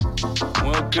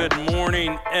Good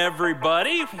morning,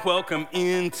 everybody. Welcome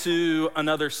into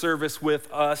another service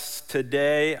with us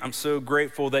today. I'm so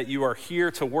grateful that you are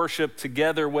here to worship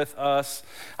together with us.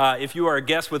 If you are a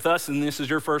guest with us and this is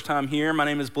your first time here, my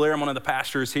name is Blair. I'm one of the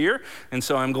pastors here. And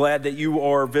so I'm glad that you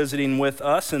are visiting with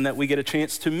us and that we get a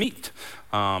chance to meet,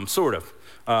 sort of.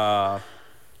 No,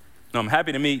 I'm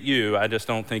happy to meet you. I just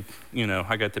don't think,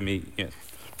 I got to meet you.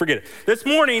 Forget it. This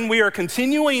morning, we are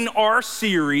continuing our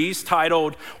series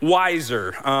titled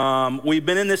Wiser. We've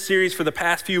been in this series for the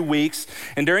past few weeks,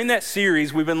 and during that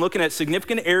series, we've been looking at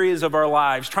significant areas of our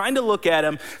lives, trying to look at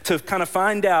them to kind of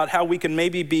find out how we can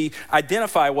maybe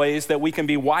identify ways that we can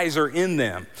be wiser in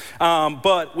them.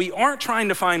 But we aren't trying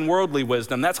to find worldly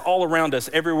wisdom. That's all around us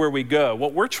everywhere we go.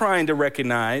 What we're trying to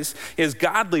recognize is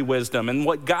godly wisdom and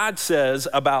what God says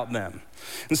about them.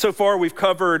 And so far, we've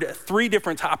covered three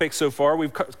different topics so far.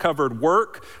 We've covered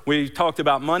work, we've talked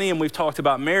about money, and we've talked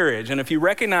about marriage. And if you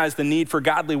recognize the need for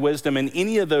godly wisdom in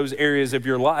any of those areas of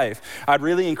your life, I'd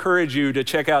really encourage you to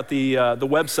check out the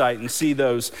website and see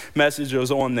those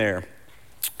messages on there.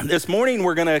 This morning,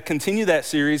 we're going to continue that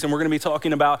series, and we're going to be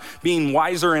talking about being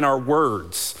wiser in our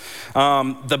words.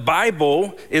 The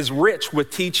Bible is rich with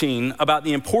teaching about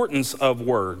the importance of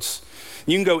words.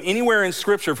 You can go anywhere in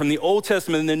Scripture, from the Old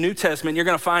Testament and the New Testament, you're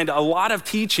going to find a lot of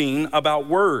teaching about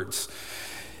words.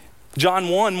 John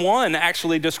 1:1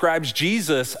 actually describes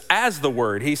Jesus as the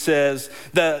Word. He says,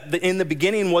 in the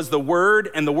beginning was the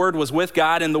Word, and the Word was with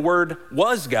God, and the Word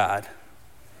was God.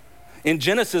 In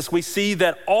Genesis, we see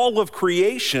that all of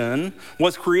creation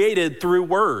was created through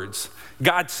words.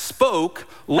 God spoke,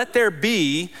 "Let there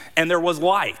be," and there was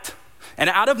light. And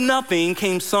out of nothing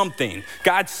came something.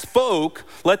 God spoke,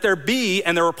 "Let there be,"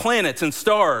 and there were planets and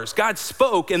stars. God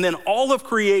spoke, and then all of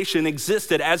creation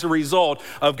existed as a result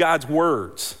of God's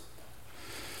words.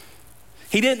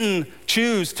 He didn't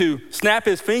choose to snap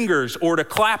his fingers or to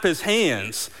clap his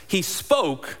hands. He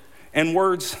spoke, and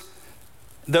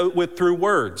through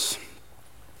words.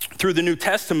 Through the New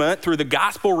Testament, through the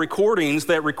gospel recordings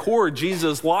that record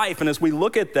Jesus' life. And as we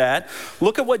look at that,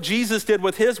 look at what Jesus did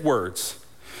with his words.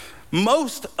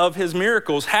 Most of his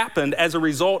miracles happened as a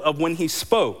result of when he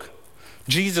spoke.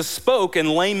 Jesus spoke and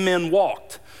lame men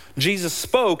walked. Jesus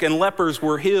spoke and lepers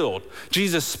were healed.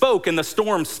 Jesus spoke and the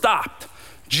storm stopped.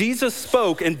 Jesus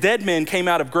spoke and dead men came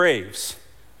out of graves.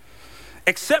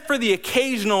 Except for the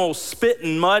occasional spit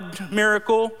and mud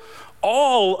miracle,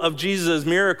 all of Jesus'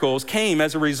 miracles came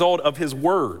as a result of his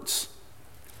words.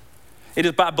 It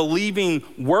is by believing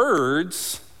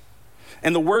words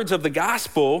and the words of the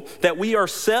gospel that we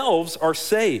ourselves are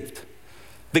saved.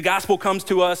 The gospel comes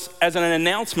to us as an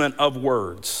announcement of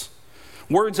words.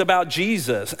 Words about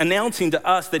Jesus, announcing to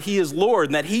us that he is Lord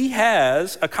and that he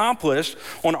has accomplished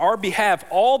on our behalf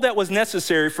all that was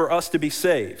necessary for us to be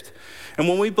saved. And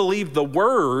when we believe the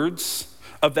words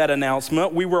of that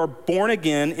announcement, we were born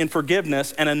again in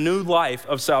forgiveness and a new life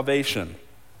of salvation.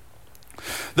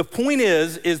 The point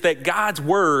is that God's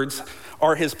words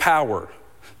are his power.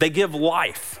 They give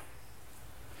life.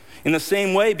 In the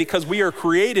same way, because we are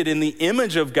created in the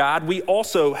image of God, we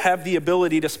also have the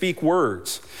ability to speak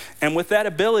words. And with that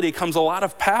ability comes a lot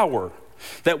of power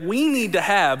that we need to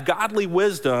have godly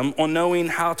wisdom on knowing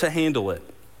how to handle it.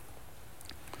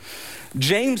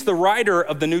 James, the writer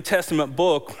of the New Testament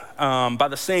book by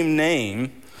the same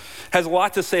name, has a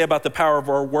lot to say about the power of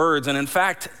our words. And in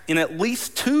fact, in at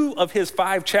least 2 of his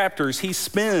 5 chapters, he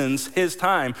spends his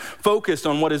time focused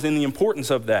on what is in the importance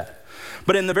of that.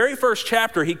 But in the very first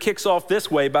chapter, he kicks off this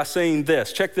way by saying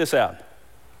this. Check this out.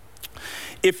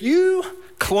 If you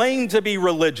claim to be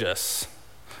religious,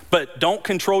 but don't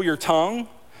control your tongue,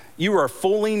 you are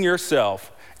fooling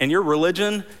yourself, and your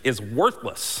religion is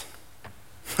worthless.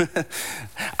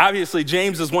 Obviously,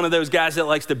 James is one of those guys that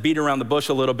likes to beat around the bush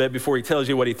a little bit before he tells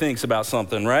you what he thinks about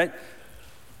something, right?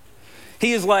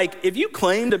 He is like, if you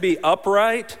claim to be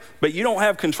upright, but you don't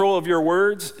have control of your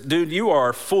words, dude, you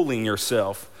are fooling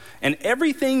yourself. And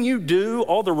everything you do,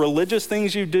 all the religious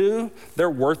things you do, they're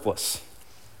worthless.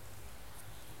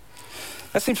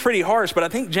 That seems pretty harsh, but I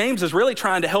think James is really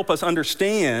trying to help us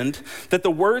understand that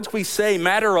the words we say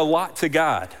matter a lot to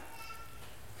God.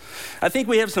 I think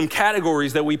we have some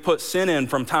categories that we put sin in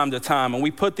from time to time, and we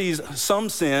put some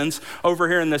sins over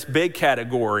here in this big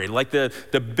category. Like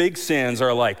the big sins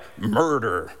are like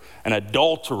murder and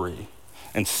adultery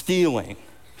and stealing.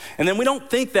 And then we don't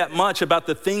think that much about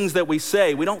the things that we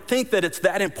say. We don't think that it's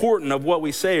that important of what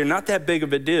we say, or not that big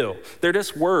of a deal. They're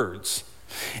just words.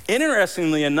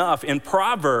 Interestingly enough, in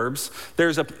Proverbs,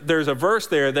 there's a verse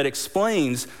there that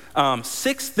explains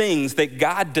 6 things that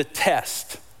God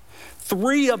detests.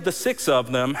 3 of the 6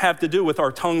 of them have to do with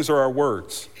our tongues or our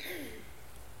words.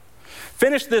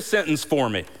 Finish this sentence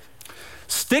for me.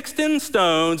 Sticks and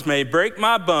stones may break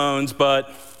my bones,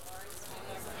 but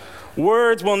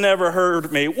words will never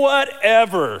hurt me.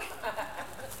 Whatever.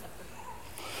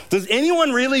 Does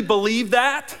anyone really believe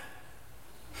that?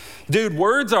 Dude,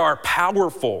 words are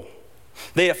powerful.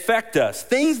 They affect us.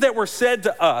 Things that were said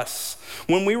to us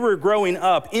when we were growing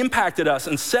up impacted us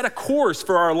and set a course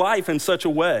for our life in such a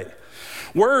way.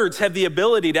 Words have the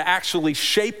ability to actually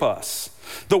shape us.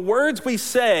 The words we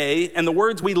say and the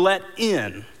words we let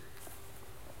in.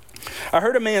 I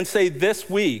heard a man say this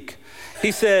week,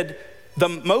 he said, the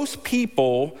most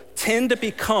people tend to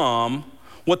become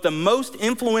what the most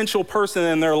influential person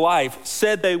in their life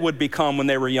said they would become when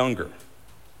they were younger.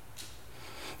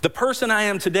 The person I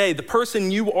am today, the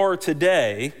person you are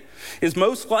today, is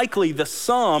most likely the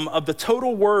sum of the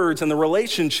total words and the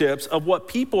relationships of what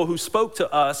people who spoke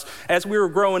to us as we were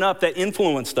growing up that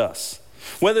influenced us,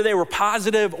 whether they were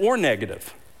positive or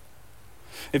negative.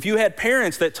 If you had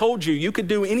parents that told you you could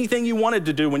do anything you wanted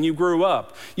to do when you grew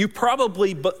up, you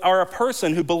probably are a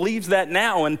person who believes that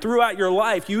now, and throughout your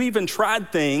life, you even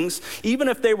tried things, even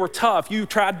if they were tough, you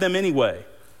tried them anyway.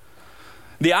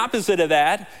 The opposite of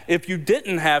that, if you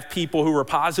didn't have people who were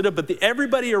positive, but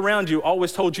everybody around you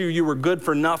always told you you were good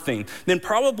for nothing, then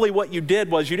probably what you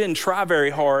did was you didn't try very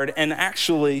hard, and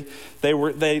actually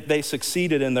they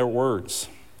succeeded in their words.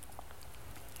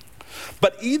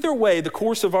 But either way, the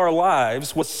course of our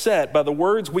lives was set by the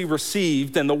words we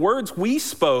received and the words we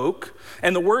spoke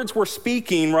and the words we're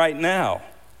speaking right now.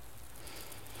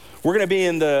 We're going to be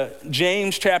in the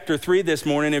James chapter 3 this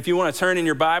morning. If you want to turn in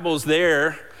your Bibles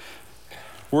there,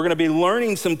 we're going to be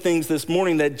learning some things this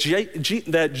morning that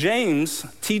James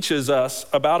teaches us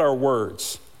about our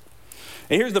words.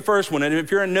 And here's the first one, and if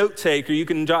you're a note taker, you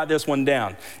can jot this one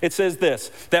down. It says this,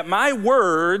 that my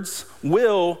words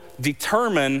will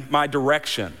determine my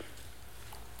direction.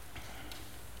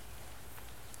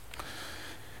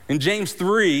 In James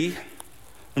 3,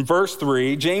 in verse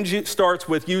 3, James starts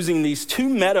with using these two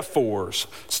metaphors,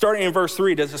 starting in verse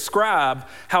 3, to describe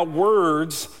how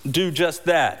words do just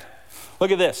that.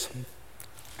 Look at this.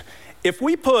 If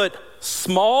we put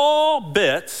small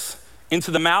bits into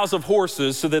the mouths of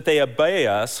horses so that they obey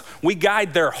us, we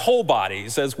guide their whole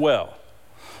bodies as well.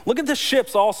 Look at the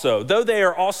ships also. Though they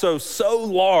are also so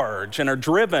large and are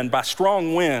driven by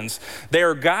strong winds, they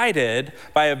are guided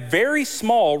by a very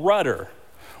small rudder,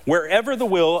 wherever the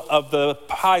will of the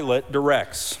pilot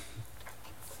directs.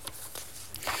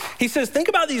 He says, think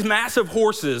about these massive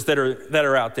horses that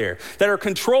are out there, that are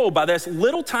controlled by this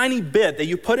little tiny bit that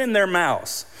you put in their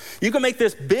mouths. You can make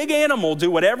this big animal do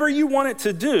whatever you want it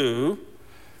to do.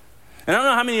 And I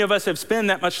don't know how many of us have spent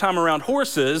that much time around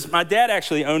horses. My dad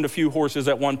actually owned a few horses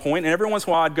at one point, and every once in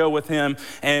a while I'd go with him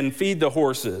and feed the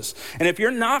horses. And if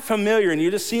you're not familiar and you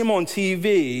just see them on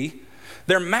TV,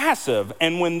 they're massive.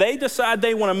 And when they decide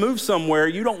they want to move somewhere,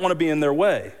 you don't want to be in their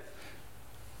way.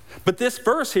 But this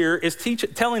verse here is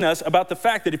telling us about the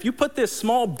fact that if you put this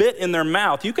small bit in their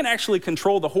mouth, you can actually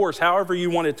control the horse however you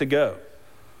want it to go.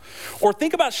 Or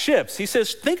think about ships. He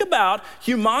says, think about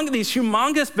these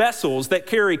humongous vessels that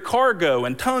carry cargo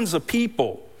and tons of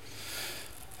people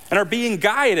and are being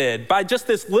guided by just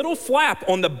this little flap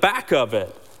on the back of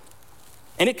it.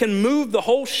 And it can move the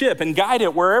whole ship and guide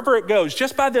it wherever it goes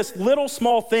just by this little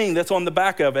small thing that's on the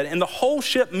back of it. And the whole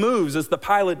ship moves as the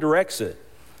pilot directs it.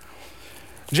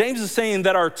 James is saying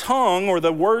that our tongue, or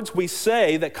the words we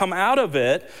say that come out of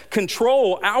it,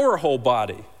 control our whole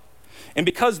body. And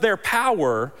because there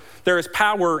is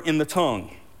power in the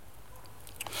tongue.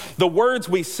 The words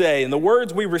we say and the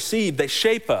words we receive, they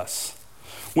shape us.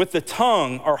 With the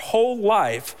tongue, our whole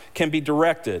life can be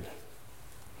directed.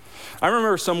 I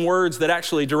remember some words that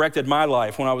actually directed my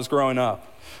life when I was growing up.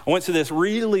 I went to this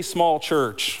really small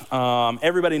church.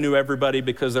 Everybody knew everybody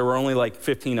because there were only like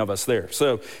 15 of us there.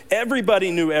 So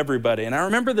everybody knew everybody. And I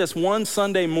remember this one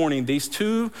Sunday morning, these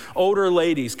two older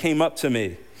ladies came up to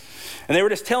me. And they were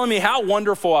just telling me how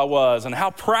wonderful I was and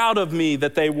how proud of me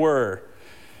that they were.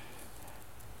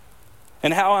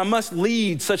 And how I must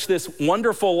lead such this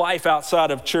wonderful life outside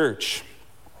of church.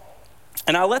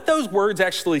 And I let those words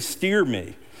actually steer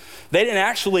me. They didn't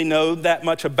actually know that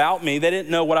much about me. They didn't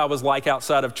know what I was like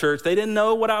outside of church. They didn't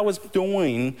know what I was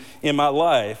doing in my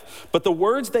life. But the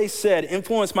words they said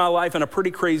influenced my life in a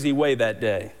pretty crazy way that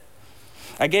day.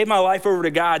 I gave my life over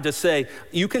to God to say,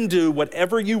 you can do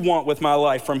whatever you want with my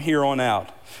life from here on out.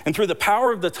 And through the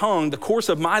power of the tongue, the course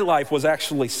of my life was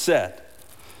actually set.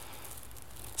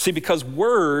 See, because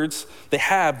words, they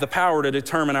have the power to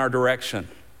determine our direction.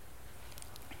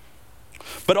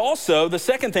 But also, the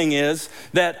second thing is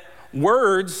that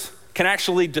words can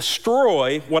actually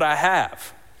destroy what I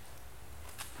have.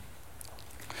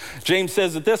 James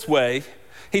says it this way.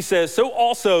 He says, so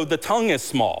also the tongue is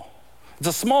small. It's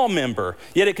a small member,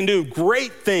 yet it can do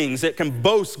great things. It can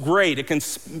boast great. It can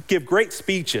give great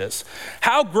speeches.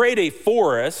 How great a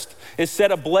forest is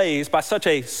set ablaze by such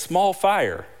a small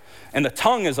fire. And the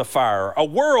tongue is a fire, a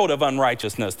world of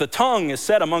unrighteousness. The tongue is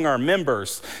set among our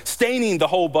members, staining the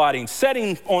whole body,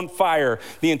 setting on fire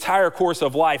the entire course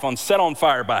of life, set on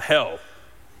fire by hell.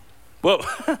 Whoa,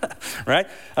 right?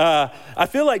 I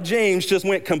feel like James just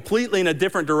went completely in a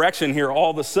different direction here all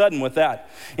of a sudden with that.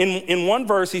 In one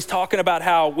verse, he's talking about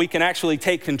how we can actually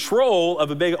take control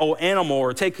of a big old animal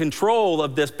or take control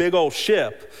of this big old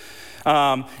ship.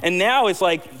 And now it's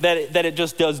like that it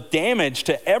just does damage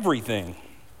to everything.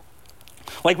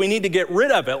 Like we need to get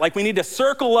rid of it. Like we need to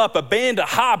circle up a band of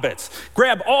hobbits,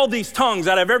 grab all these tongues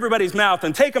out of everybody's mouth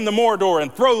and take them to Mordor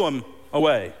and throw them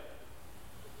away.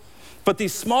 But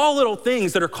these small little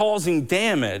things that are causing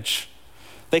damage,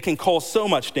 they can cause so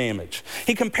much damage.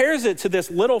 He compares it to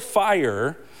this little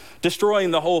fire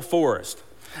destroying the whole forest.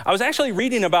 I was actually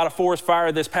reading about a forest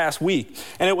fire this past week,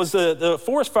 and it was the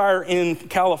forest fire in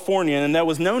California, and that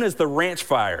was known as the Ranch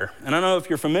Fire. And I don't know if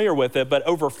you're familiar with it, but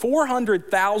over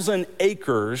 400,000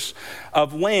 acres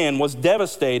of land was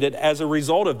devastated as a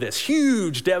result of this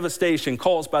huge devastation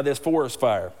caused by this forest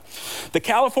fire. The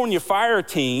California fire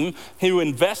team who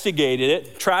investigated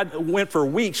it went for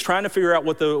weeks trying to figure out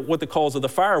what the cause of the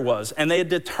fire was. And they had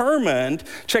determined,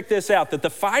 check this out, that the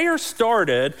fire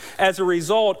started as a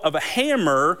result of a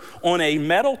hammer on a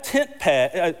metal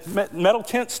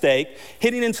tent stake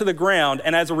hitting into the ground.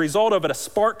 And as a result of it, a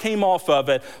spark came off of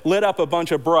it, lit up a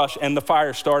bunch of brush, and the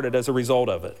fire started as a result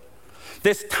of it.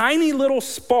 This tiny little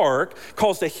spark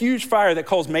caused a huge fire that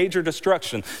caused major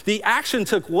destruction. The action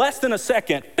took less than a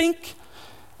second, bink,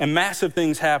 and massive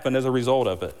things happened as a result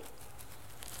of it.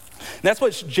 And that's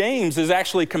what James is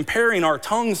actually comparing our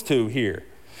tongues to here.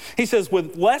 He says,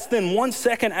 with less than 1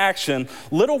 second action,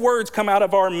 little words come out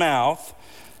of our mouth,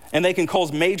 and they can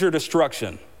cause major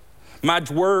destruction.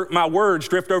 My words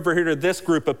drift over here to this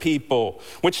group of people,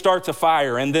 which starts a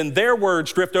fire. And then their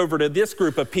words drift over to this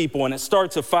group of people, and it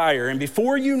starts a fire. And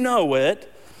before you know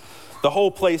it, the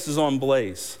whole place is on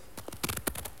blaze.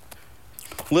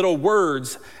 Little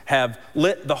words have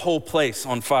lit the whole place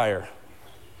on fire.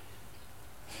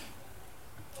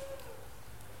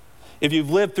 If you've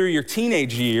lived through your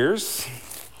teenage years,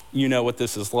 you know what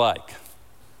this is like.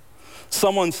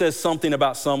 Someone says something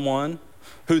about someone,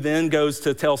 who then goes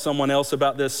to tell someone else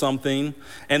about this something,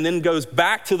 and then goes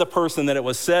back to the person that it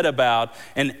was said about,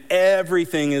 and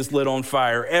everything is lit on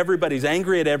fire. Everybody's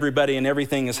angry at everybody, and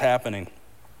everything is happening.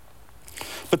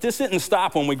 But this didn't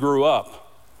stop when we grew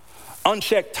up.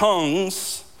 Unchecked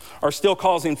tongues are still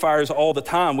causing fires all the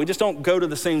time. We just don't go to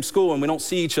the same school, and we don't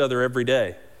see each other every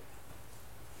day.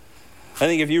 I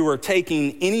think if you were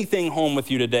taking anything home with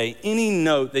you today, any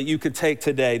note that you could take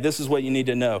today, this is what you need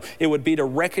to know. It would be to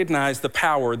recognize the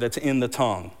power that's in the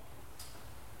tongue.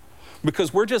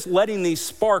 Because we're just letting these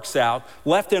sparks out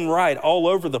left and right all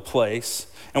over the place,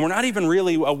 and we're not even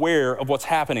really aware of what's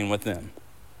happening with them.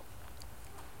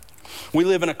 We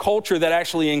live in a culture that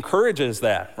actually encourages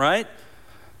that, right?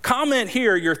 Comment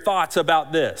here your thoughts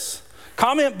about this.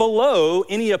 Comment below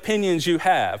any opinions you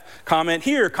have. Comment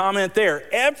here, comment there.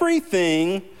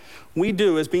 Everything we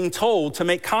do is being told to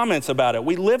make comments about it.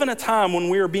 We live in a time when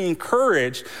we are being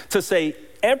encouraged to say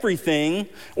everything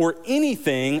or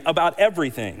anything about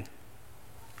everything.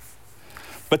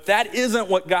 But that isn't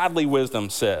what godly wisdom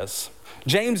says.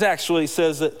 James actually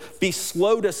says that be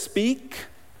slow to speak,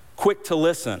 quick to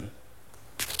listen.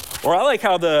 Or I like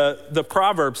how the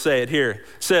Proverbs say it here.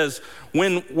 It says,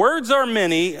 when words are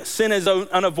many, sin is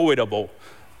unavoidable.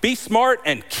 Be smart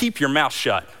and keep your mouth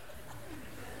shut.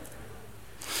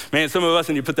 Man, some of us,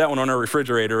 and you put that one on our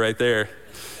refrigerator right there.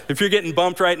 If you're getting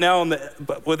bumped right now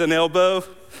with an elbow,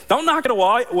 don't knock it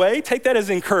away. Take that as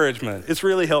encouragement. It's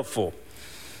really helpful.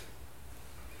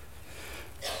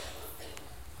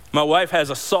 My wife has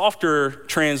a softer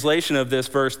translation of this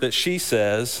verse that she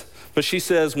says, but she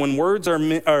says, when words are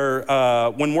many,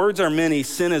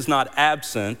 sin is not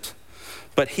absent,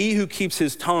 but he who keeps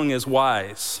his tongue is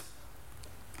wise.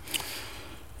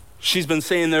 She's been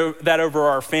saying that over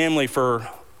our family for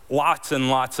lots and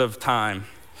lots of time.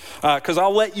 Because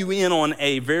I'll let you in on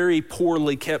a very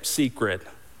poorly kept secret.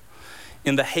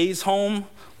 In the Hayes home,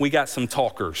 we got some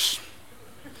talkers.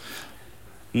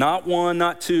 Not one,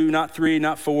 not two, not three,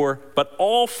 not four, but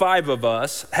all 5 of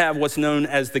us have what's known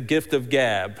as the gift of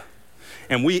gab.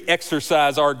 And we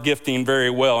exercise our gifting very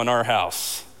well in our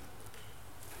house.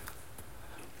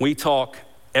 We talk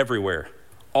everywhere,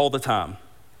 all the time.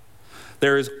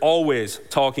 There is always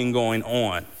talking going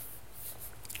on.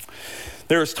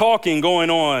 There's talking going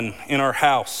on in our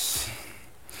house,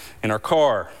 in our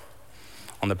car,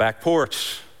 on the back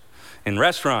porch, in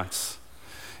restaurants,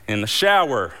 in the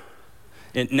shower.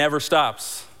 It never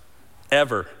stops.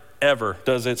 Ever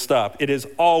does it stop. It is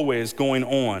always going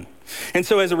on. And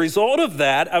so as a result of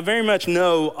that, I very much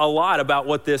know a lot about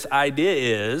what this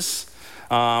idea is.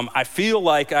 I feel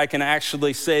like I can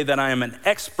actually say that I am an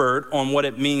expert on what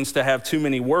it means to have too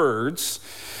many words.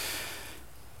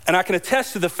 And I can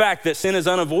attest to the fact that sin is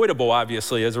unavoidable,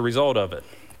 obviously, as a result of it.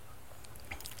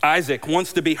 Isaac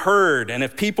wants to be heard, and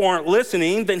if people aren't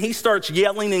listening, then he starts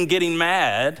yelling and getting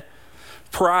mad,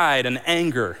 pride and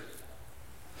anger.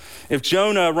 If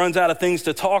Jonah runs out of things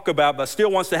to talk about but still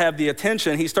wants to have the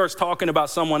attention, he starts talking about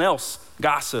someone else,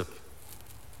 gossip.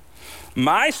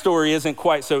 My story isn't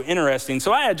quite so interesting,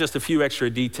 so I had just a few extra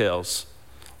details.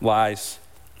 Lies.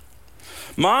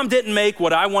 Mom didn't make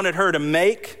what I wanted her to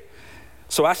make,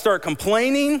 so I start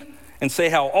complaining and say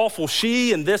how awful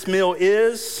she and this meal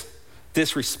is,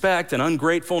 disrespect and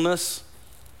ungratefulness.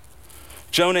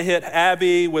 Jonah hit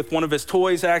Abby with one of his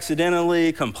toys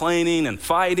accidentally, complaining and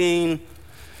fighting.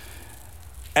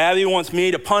 Abby wants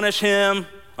me to punish him,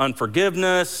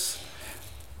 unforgiveness.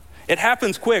 It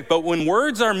happens quick, but when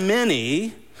words are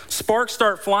many, sparks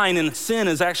start flying and sin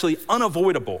is actually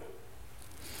unavoidable.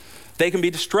 They can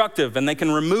be destructive and they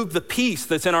can remove the peace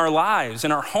that's in our lives,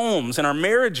 in our homes, in our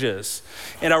marriages,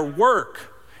 in our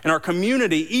work, in our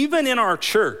community, even in our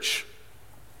church.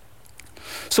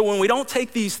 So when we don't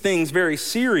take these things very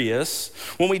serious,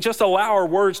 when we just allow our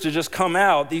words to just come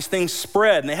out, these things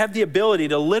spread and they have the ability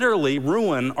to literally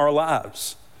ruin our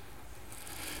lives.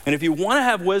 And if you want to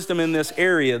have wisdom in this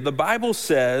area, the Bible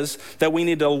says that we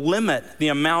need to limit the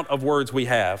amount of words we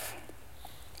have.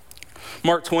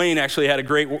 Mark Twain actually had a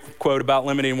great quote about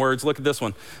limiting words. Look at this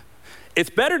one. It's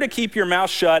better to keep your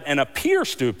mouth shut and appear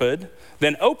stupid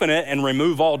than open it and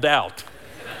remove all doubt.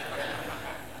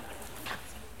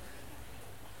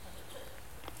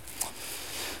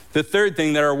 The third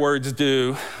thing that our words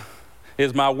do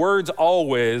is my words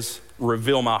always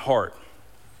reveal my heart.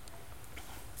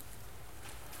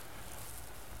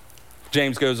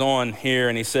 James goes on here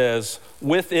and he says,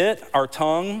 with it, our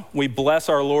tongue, we bless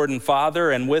our Lord and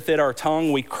Father, and with it, our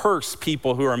tongue, we curse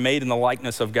people who are made in the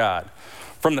likeness of God.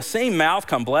 From the same mouth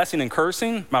come blessing and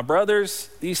cursing. My brothers,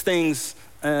 these things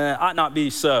ought not be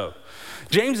so.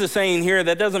 James is saying here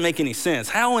that doesn't make any sense.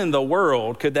 How in the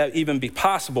world could that even be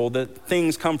possible that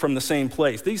things come from the same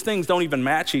place? These things don't even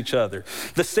match each other.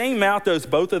 The same mouth does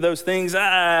both of those things.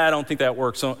 I don't think that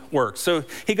works. So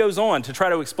he goes on to try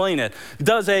to explain it.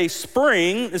 Does a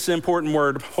spring, this is an important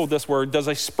word, hold this word, does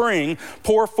a spring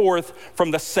pour forth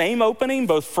from the same opening,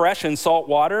 both fresh and salt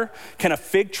water? Can a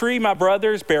fig tree, my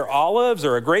brothers, bear olives,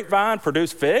 or a grapevine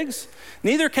produce figs?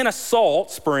 Neither can a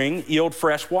salt spring yield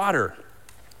fresh water.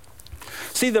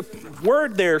 See, the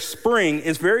word there, spring,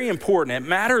 is very important. It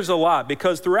matters a lot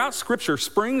because throughout Scripture,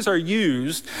 springs are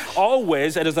used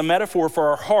always as a metaphor for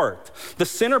our heart, the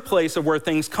center place of where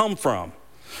things come from.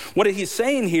 What he's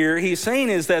saying here,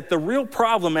 is that the real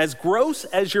problem, as gross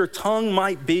as your tongue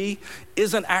might be,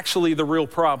 isn't actually the real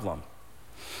problem.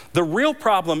 The real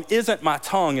problem isn't my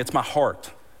tongue, it's my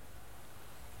heart.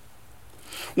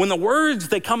 When the words,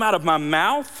 they come out of my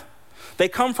mouth, they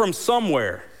come from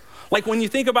somewhere. Like when you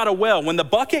think about a well, when the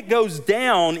bucket goes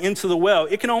down into the well,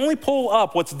 it can only pull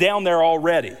up what's down there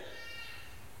already.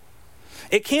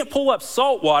 It can't pull up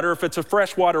salt water if it's a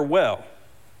freshwater well.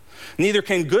 Neither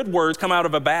can good words come out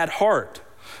of a bad heart.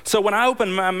 So when I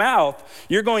open my mouth,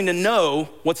 you're going to know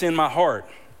what's in my heart.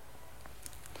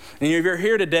 And if you're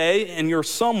here today and you're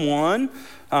someone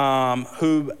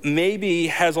who maybe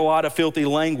has a lot of filthy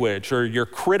language, or you're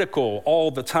critical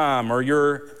all the time, or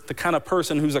you're the kind of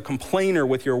person who's a complainer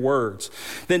with your words,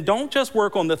 then don't just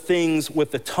work on the things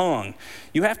with the tongue.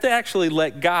 You have to actually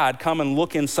let God come and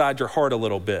look inside your heart a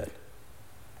little bit,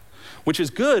 which is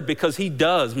good because he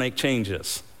does make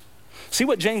changes. See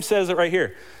what James says right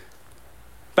here.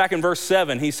 Back in verse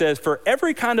 7, he says, for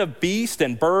every kind of beast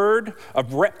and bird,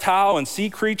 of reptile and sea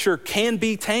creature can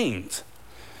be tamed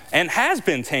and has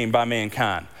been tamed by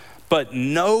mankind, but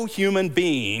no human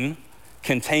being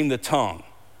can tame the tongue.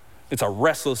 It's a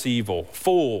restless evil,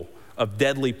 full of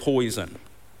deadly poison.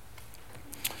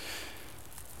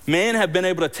 Men have been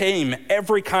able to tame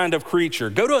every kind of creature.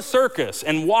 Go to a circus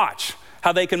and watch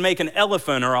how they can make an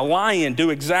elephant or a lion do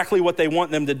exactly what they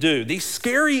want them to do. These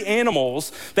scary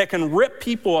animals that can rip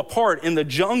people apart in the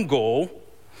jungle,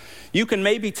 you can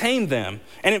maybe tame them.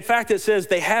 And in fact, it says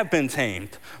they have been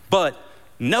tamed, but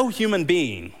no human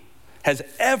being has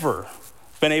ever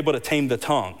been able to tame the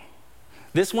tongue.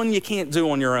 This one you can't do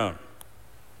on your own.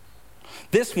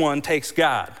 This one takes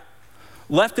God.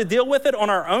 left to deal with it on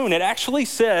our own. It actually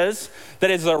says that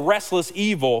it's a restless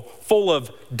evil full of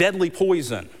deadly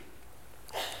poison.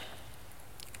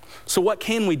 So what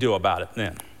can we do about it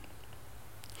then?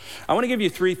 I want to give you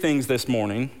 3 things this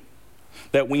morning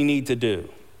that we need to do.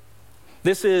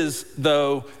 This is,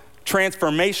 though,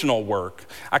 transformational work.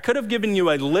 I could have given you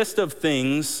a list of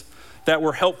things that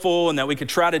were helpful and that we could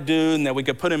try to do and that we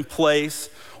could put in place,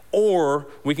 or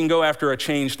we can go after a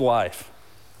changed life.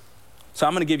 So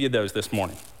I'm going to give you those this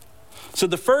morning. So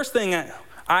the first thing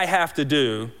I have to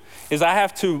do is I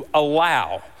have to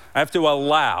allow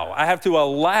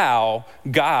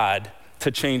God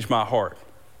to change my heart.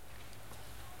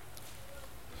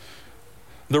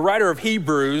 The writer of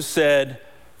Hebrews said,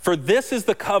 "For this is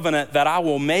the covenant that I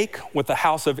will make with the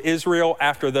house of Israel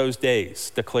after those days,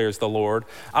 declares the Lord.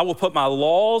 I will put my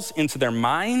laws into their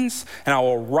minds, and I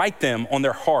will write them on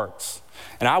their hearts.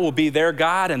 And I will be their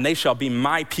God, and they shall be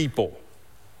my people.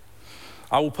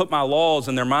 I will put my laws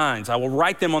in their minds. I will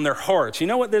write them on their hearts." You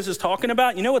know what this is talking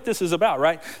about? You know what this is about,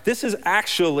 right? This is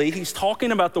actually, he's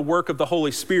talking about the work of the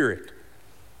Holy Spirit.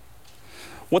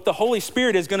 What the Holy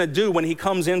Spirit is going to do when he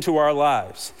comes into our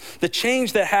lives. The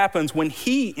change that happens when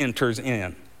he enters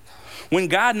in. When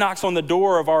God knocks on the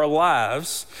door of our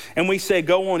lives and we say,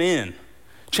 "Go on in.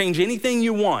 Change anything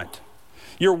you want.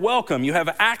 You're welcome. You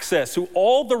have access to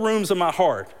all the rooms of my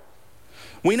heart."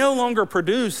 We no longer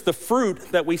produce the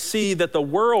fruit that we see that the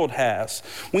world has.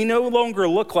 We no longer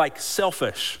look like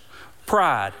selfish,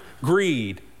 pride,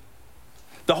 greed.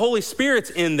 The Holy Spirit's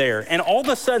in there, and all of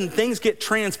a sudden things get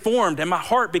transformed and my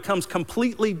heart becomes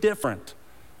completely different.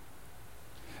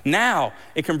 Now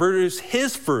it can produce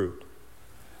his fruit.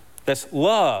 That's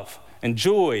love and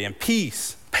joy and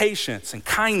peace, patience and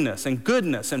kindness and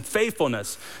goodness and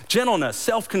faithfulness, gentleness,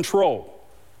 self-control.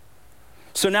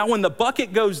 So now when the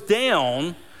bucket goes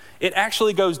down, it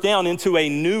actually goes down into a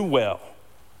new well.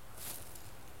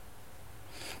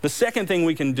 The second thing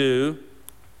we can do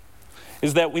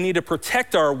is that we need to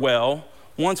protect our well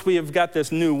once we have got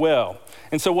this new well.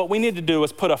 And so what we need to do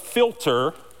is put a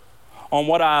filter on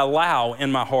what I allow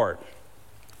in my heart.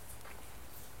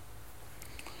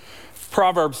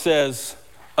 Proverbs says,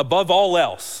 "Above all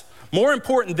else, more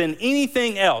important than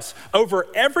anything else, over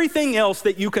everything else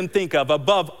that you can think of,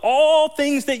 above all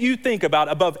things that you think about,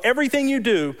 above everything you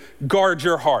do, guard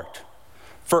your heart.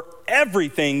 For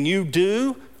everything you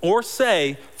do or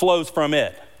say flows from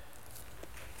it."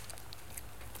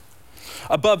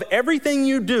 Above everything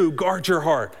you do, guard your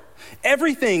heart.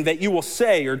 Everything that you will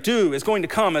say or do is going to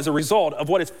come as a result of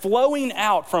what is flowing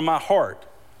out from my heart.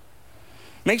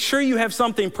 Make sure you have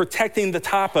something protecting the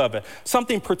top of it,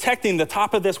 something protecting the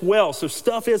top of this well so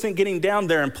stuff isn't getting down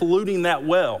there and polluting that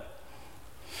well.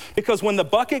 Because when the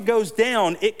bucket goes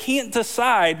down, it can't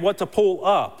decide what to pull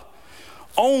up,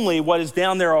 only what is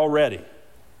down there already.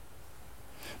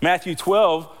 Matthew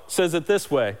 12 says it this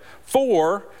way,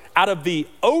 "For out of the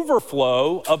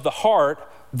overflow of the heart,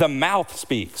 the mouth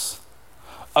speaks.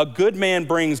 A good man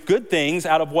brings good things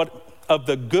out of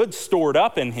the good stored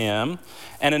up in him,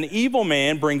 and an evil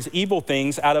man brings evil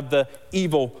things out of the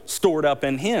evil stored up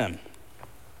in him."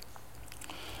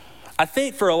 I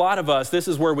think for a lot of us, this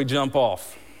is where we jump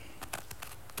off.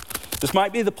 This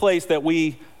might be the place that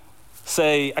we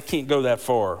say, "I can't go that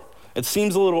far. It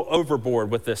seems a little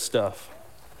overboard with this stuff.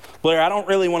 Blair, I don't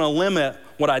really want to limit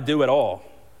what I do at all."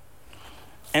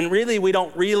 And really, we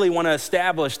don't really want to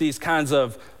establish these kinds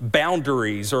of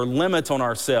boundaries or limits on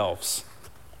ourselves.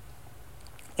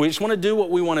 We just want to do what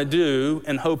we want to do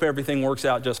and hope everything works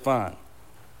out just fine.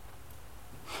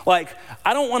 Like,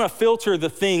 I don't want to filter the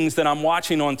things that I'm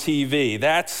watching on TV.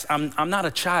 I'm not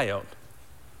a child.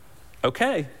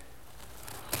 Okay.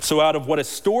 So out of what is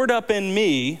stored up in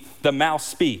me, the mouth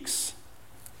speaks.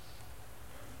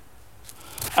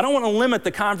 I don't want to limit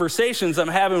the conversations I'm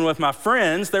having with my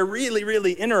friends. They're really,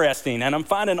 really interesting, and I'm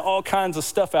finding all kinds of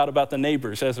stuff out about the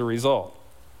neighbors as a result.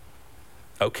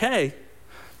 Okay,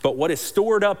 but what is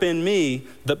stored up in me,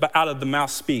 out of the mouth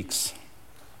speaks.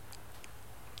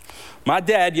 My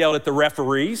dad yelled at the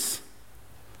referees,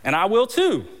 and I will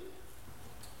too.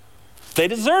 They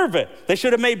deserve it. They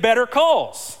should have made better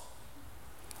calls.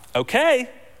 Okay,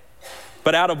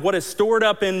 but out of what is stored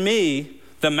up in me,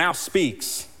 the mouth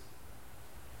speaks.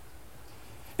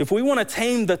 If we want to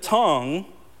tame the tongue,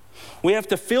 we have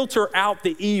to filter out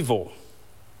the evil.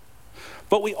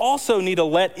 But we also need to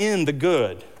let in the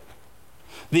good.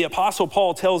 The Apostle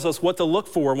Paul tells us what to look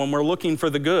for when we're looking for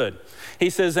the good.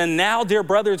 He says, "And now, dear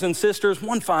brothers and sisters,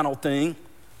 one final thing.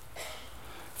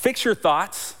 Fix your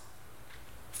thoughts.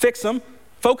 Fix them.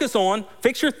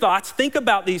 Fix your thoughts. Think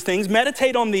about these things.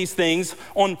 Meditate on these things,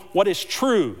 on what is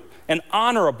true and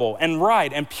honorable and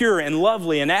right and pure and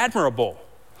lovely and admirable.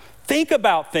 Think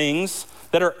about things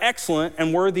that are excellent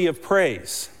and worthy of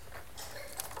praise.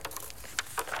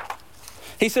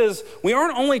 He says, we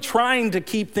aren't only trying to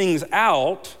keep things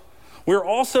out, we're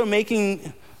also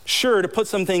making sure to put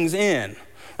some things in.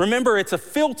 Remember, it's a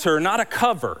filter, not a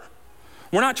cover.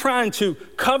 We're not trying to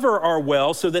cover our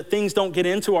well so that things don't get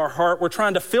into our heart. We're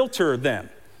trying to filter them.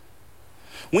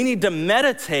 We need to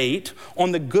meditate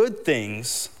on the good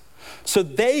things so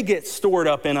they get stored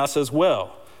up in us as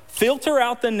well. Filter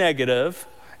out the negative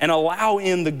and allow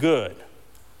in the good,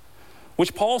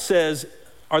 which Paul says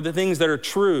are the things that are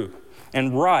true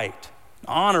and right,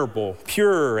 honorable,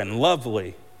 pure, and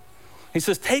lovely. He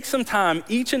says, take some time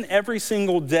each and every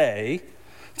single day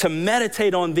to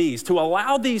meditate on these, to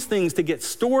allow these things to get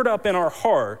stored up in our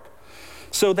heart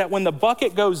so that when the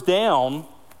bucket goes down,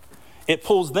 it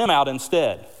pulls them out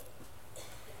instead.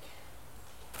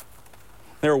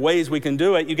 There are ways we can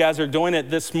do it. You guys are doing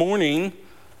it this morning.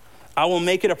 I will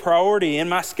make it a priority in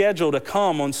my schedule to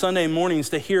come on Sunday mornings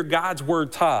to hear God's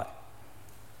word taught.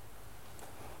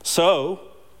 So,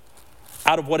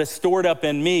 out of what is stored up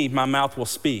in me, my mouth will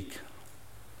speak.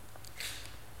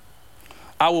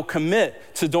 I will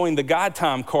commit to doing the God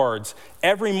time cards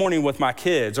every morning with my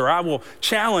kids, or I will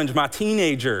challenge my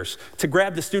teenagers to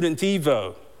grab the student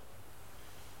Devo.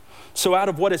 So out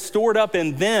of what is stored up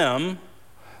in them,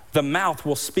 the mouth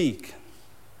will speak.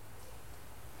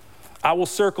 I will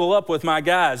circle up with my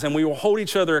guys and we will hold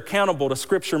each other accountable to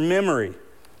scripture memory.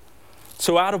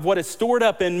 So out of what is stored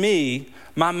up in me,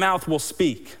 my mouth will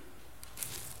speak.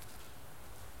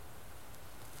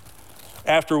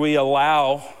 After we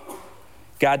allow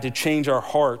God to change our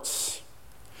hearts,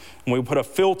 and we put a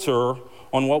filter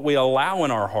on what we allow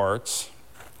in our hearts,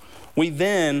 we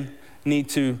then need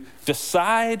to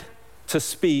decide to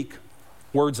speak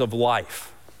words of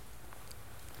life.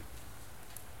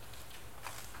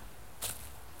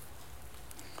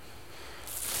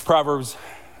 Proverbs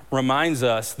reminds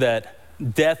us that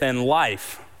death and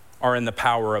life are in the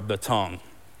power of the tongue.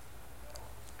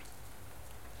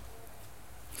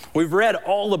 We've read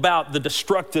all about the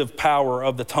destructive power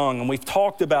of the tongue, and we've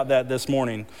talked about that this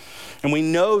morning, and we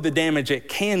know the damage it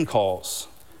can cause.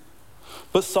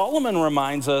 But Solomon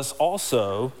reminds us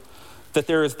also that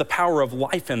there is the power of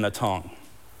life in the tongue.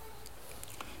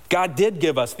 God did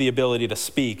give us the ability to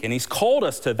speak, and he's called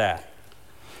us to that.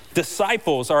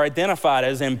 Disciples are identified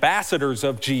as ambassadors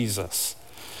of Jesus,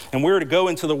 and we're to go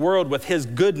into the world with his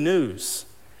good news.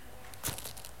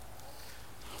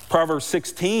 Proverbs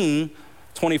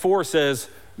 16:24 says,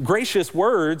 gracious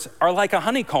words are like a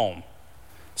honeycomb,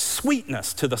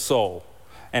 sweetness to the soul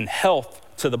and health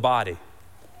to the body.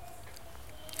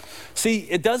 See,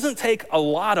 it doesn't take a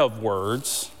lot of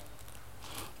words,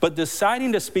 but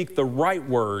deciding to speak the right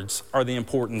words are the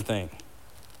important thing.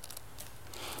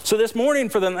 So this morning,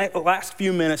 for the last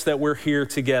few minutes that we're here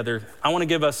together, I want to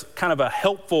give us kind of a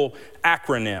helpful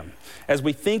acronym as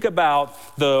we think about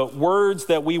the words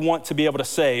that we want to be able to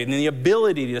say and the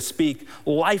ability to speak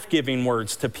life-giving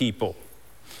words to people.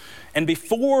 And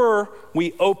before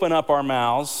we open up our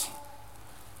mouths,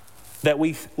 that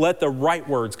we let the right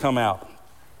words come out.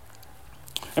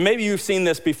 And maybe you've seen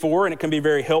this before and it can be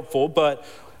very helpful, but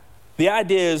the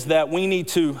idea is that we need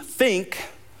to think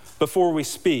before we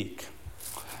speak.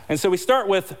 And so we start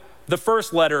with the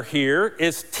first letter here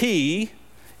is T.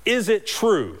 Is it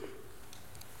true?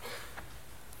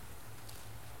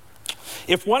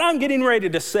 If what I'm getting ready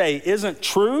to say isn't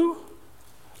true,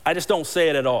 I just don't say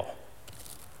it at all.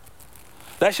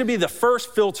 That should be the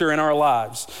first filter in our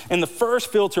lives and the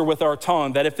first filter with our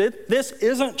tongue, that if this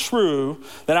isn't true,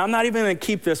 then I'm not even going to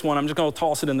keep this one. I'm just going to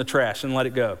toss it in the trash and let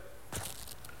it go.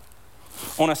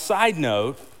 On a side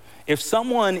note, if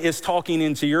someone is talking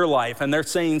into your life and they're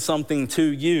saying something to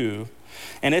you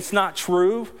and it's not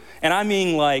true, and I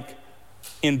mean like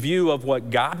in view of what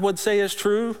God would say is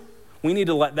true, we need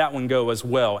to let that one go as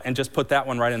well and just put that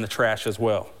one right in the trash as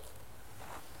well.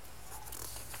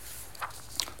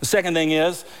 The second thing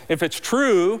is, if it's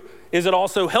true, is it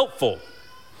also helpful?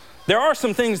 There are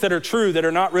some things that are true that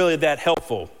are not really that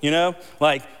helpful, you know?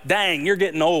 Like, dang, you're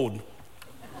getting old.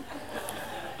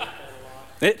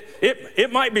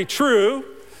 It might be true,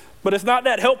 but it's not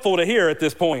that helpful to hear at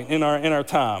this point in our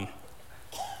time.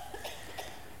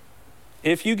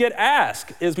 If you get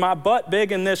asked, is my butt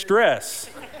big in this dress?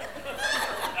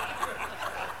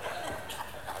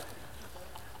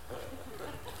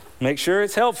 Make sure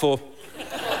it's helpful.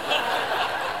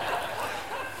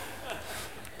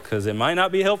 Because it might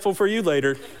not be helpful for you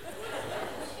later.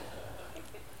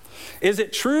 Is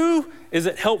it true? Is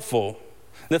it helpful?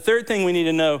 The third thing we need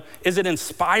to know, is it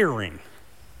inspiring?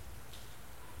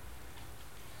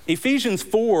 Ephesians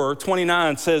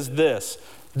 4:29 says this,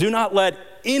 do not let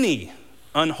any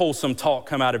unwholesome talk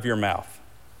come out of your mouth,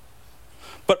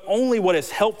 but only what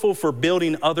is helpful for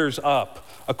building others up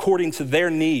according to their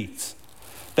needs,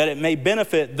 that it may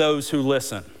benefit those who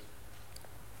listen.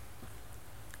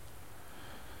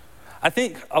 I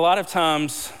think a lot of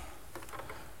times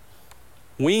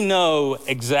we know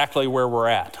exactly where we're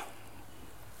at.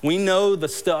 We know the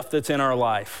stuff that's in our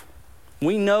life.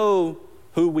 We know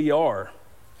who we are.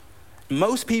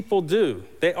 Most people do.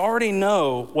 They already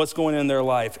know what's going on in their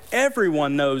life.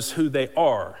 Everyone knows who they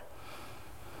are.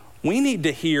 We need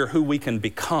to hear who we can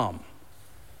become.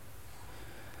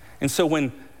 And so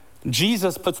when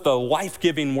Jesus puts the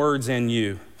life-giving words in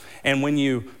you, and when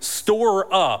you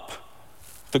store up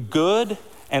the good,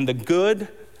 and the good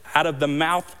out of the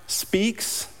mouth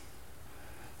speaks,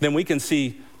 then we can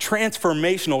see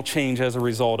transformational change as a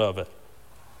result of it.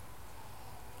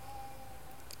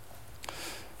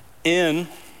 N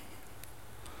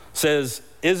says,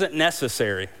 is it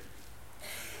necessary?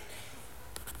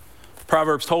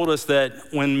 Proverbs told us that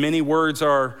when many words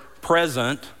are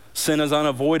present, sin is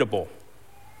unavoidable.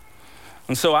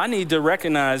 And so I need to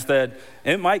recognize that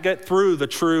it might get through the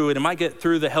true, and it might get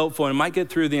through the helpful, and it might get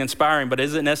through the inspiring, but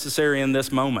is it necessary in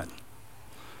this moment?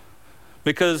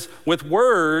 Because with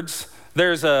words,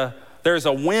 there's a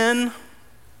when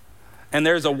and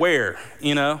there's a where,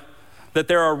 that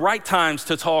there are right times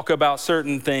to talk about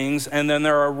certain things, and then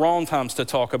there are wrong times to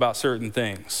talk about certain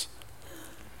things.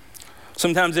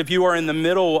 Sometimes if you are in the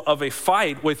middle of a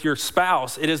fight with your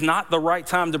spouse, it is not the right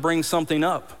time to bring something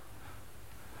up.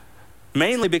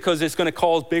 Mainly because it's going to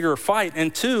cause bigger fight,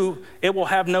 and two, it will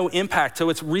have no impact, so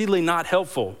it's really not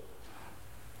helpful.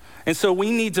 And so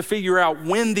we need to figure out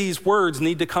when these words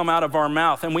need to come out of our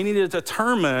mouth, and we need to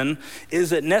determine,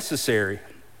 is it necessary?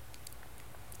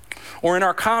 Or in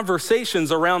our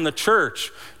conversations around the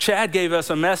church, Chad gave us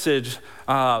a message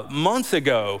months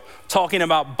ago talking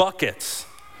about buckets.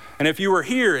 And if you were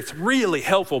here, it's really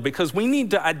helpful because we need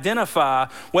to identify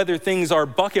whether things are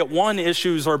bucket 1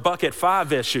 issues or bucket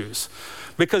 5 issues.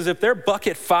 Because if they're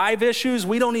bucket 5 issues,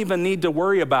 we don't even need to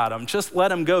worry about them. Just let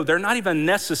them go. They're not even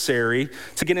necessary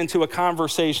to get into a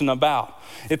conversation about.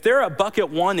 If they're a bucket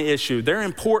 1 issue, they're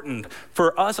important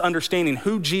for us understanding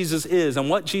who Jesus is and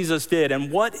what Jesus did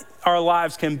and what our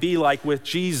lives can be like with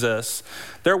Jesus.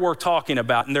 They're worth talking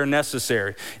about and they're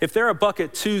necessary. If they're a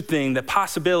bucket 2 thing, the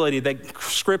possibility that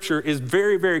scripture is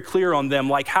very, very clear on them,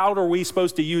 like how are we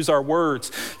supposed to use our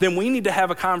words, then we need to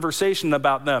have a conversation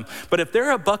about them. But if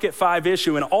they're a bucket 5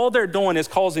 issue and all they're doing is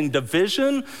causing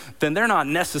division, then they're not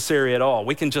necessary at all.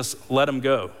 We can just let them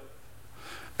go.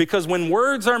 Because when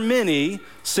words are many,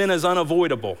 sin is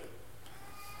unavoidable,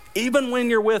 even when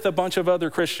you're with a bunch of other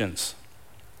Christians.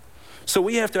 So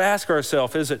we have to ask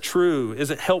ourselves, is it true? Is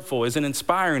it helpful? Is it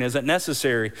inspiring? Is it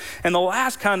necessary? And the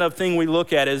last kind of thing we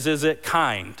look at is it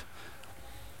kind?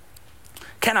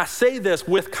 Can I say this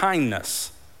with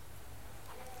kindness?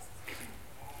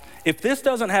 If this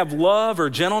doesn't have love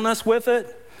or gentleness with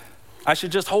it, I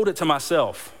should just hold it to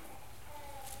myself.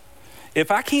 If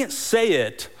I can't say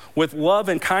it with love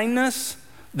and kindness,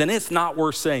 then it's not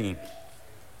worth saying.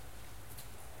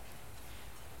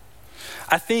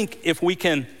 I think if we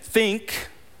can think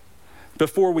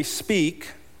before we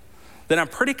speak, then I'm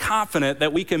pretty confident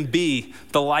that we can be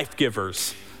the life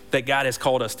givers that God has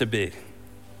called us to be.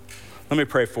 Let me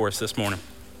pray for us this morning.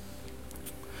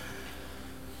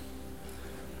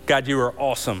 God, you are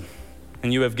awesome,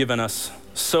 and you have given us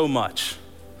so much.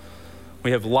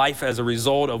 We have life as a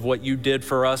result of what you did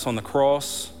for us on the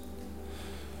cross.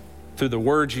 Through the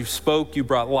words you spoke, you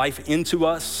brought life into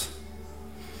us.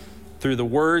 Through the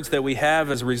words that we have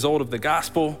as a result of the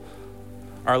gospel,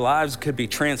 our lives could be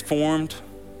transformed.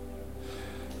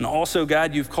 And also,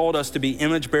 God, you've called us to be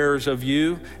image bearers of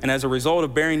you. And as a result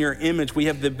of bearing your image, we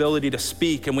have the ability to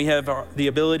speak, and we have the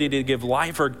ability to give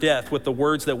life or death with the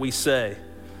words that we say.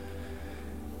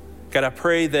 God, I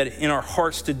pray that in our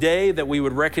hearts today that we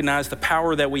would recognize the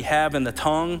power that we have in the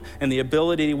tongue and the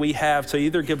ability we have to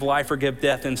either give life or give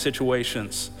death in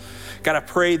situations. God, I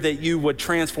pray that you would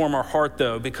transform our heart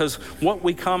though, because what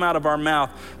we come out of our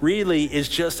mouth really is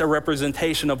just a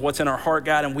representation of what's in our heart,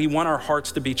 God, and we want our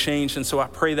hearts to be changed. And so I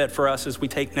pray that for us as we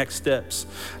take next steps.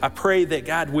 I pray that,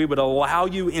 God, we would allow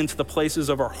you into the places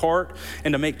of our heart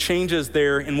and to make changes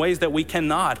there in ways that we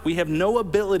cannot. We have no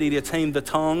ability to tame the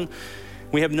tongue.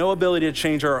 We have no ability to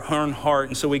change our own heart,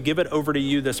 and so we give it over to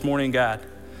you this morning, God.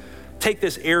 Take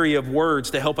this area of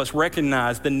words to help us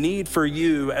recognize the need for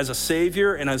you as a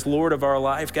Savior and as Lord of our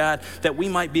life, God, that we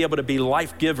might be able to be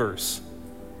life givers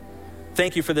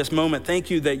Thank you for this moment. Thank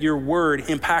you that your word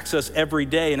impacts us every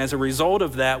day. And as a result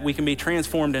of that, we can be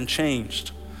transformed and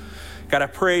changed. God, I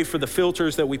pray for the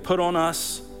filters that we put on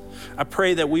us. I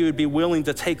pray that we would be willing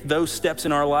to take those steps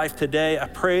in our life today. I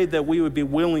pray that we would be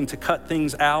willing to cut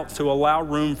things out to allow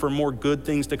room for more good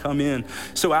things to come in.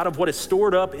 So out of what is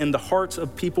stored up in the hearts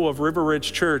of people of River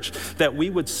Ridge Church, that we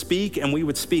would speak and we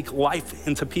would speak life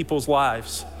into people's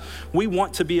lives. We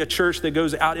want to be a church that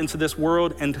goes out into this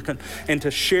world and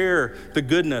to share the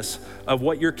goodness of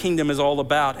what your kingdom is all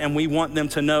about. And we want them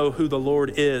to know who the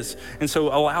Lord is. And so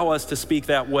allow us to speak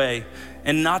that way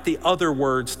and not the other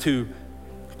words to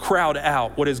crowd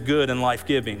out what is good and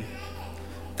life-giving.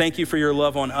 Thank you for your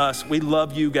love on us. We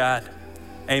love you, God.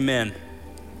 Amen.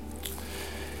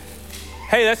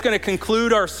 Hey, that's going to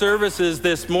conclude our services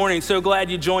this morning. So glad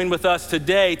you joined with us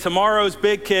today. Tomorrow's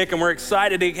Big Kick, and we're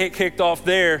excited to get kicked off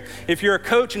there. If you're a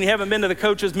coach and you haven't been to the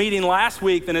coaches meeting last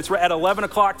week, then it's at 11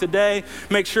 o'clock today.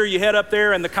 Make sure you head up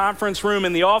there in the conference room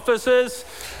in the offices.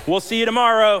 We'll see you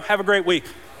tomorrow. Have a great week.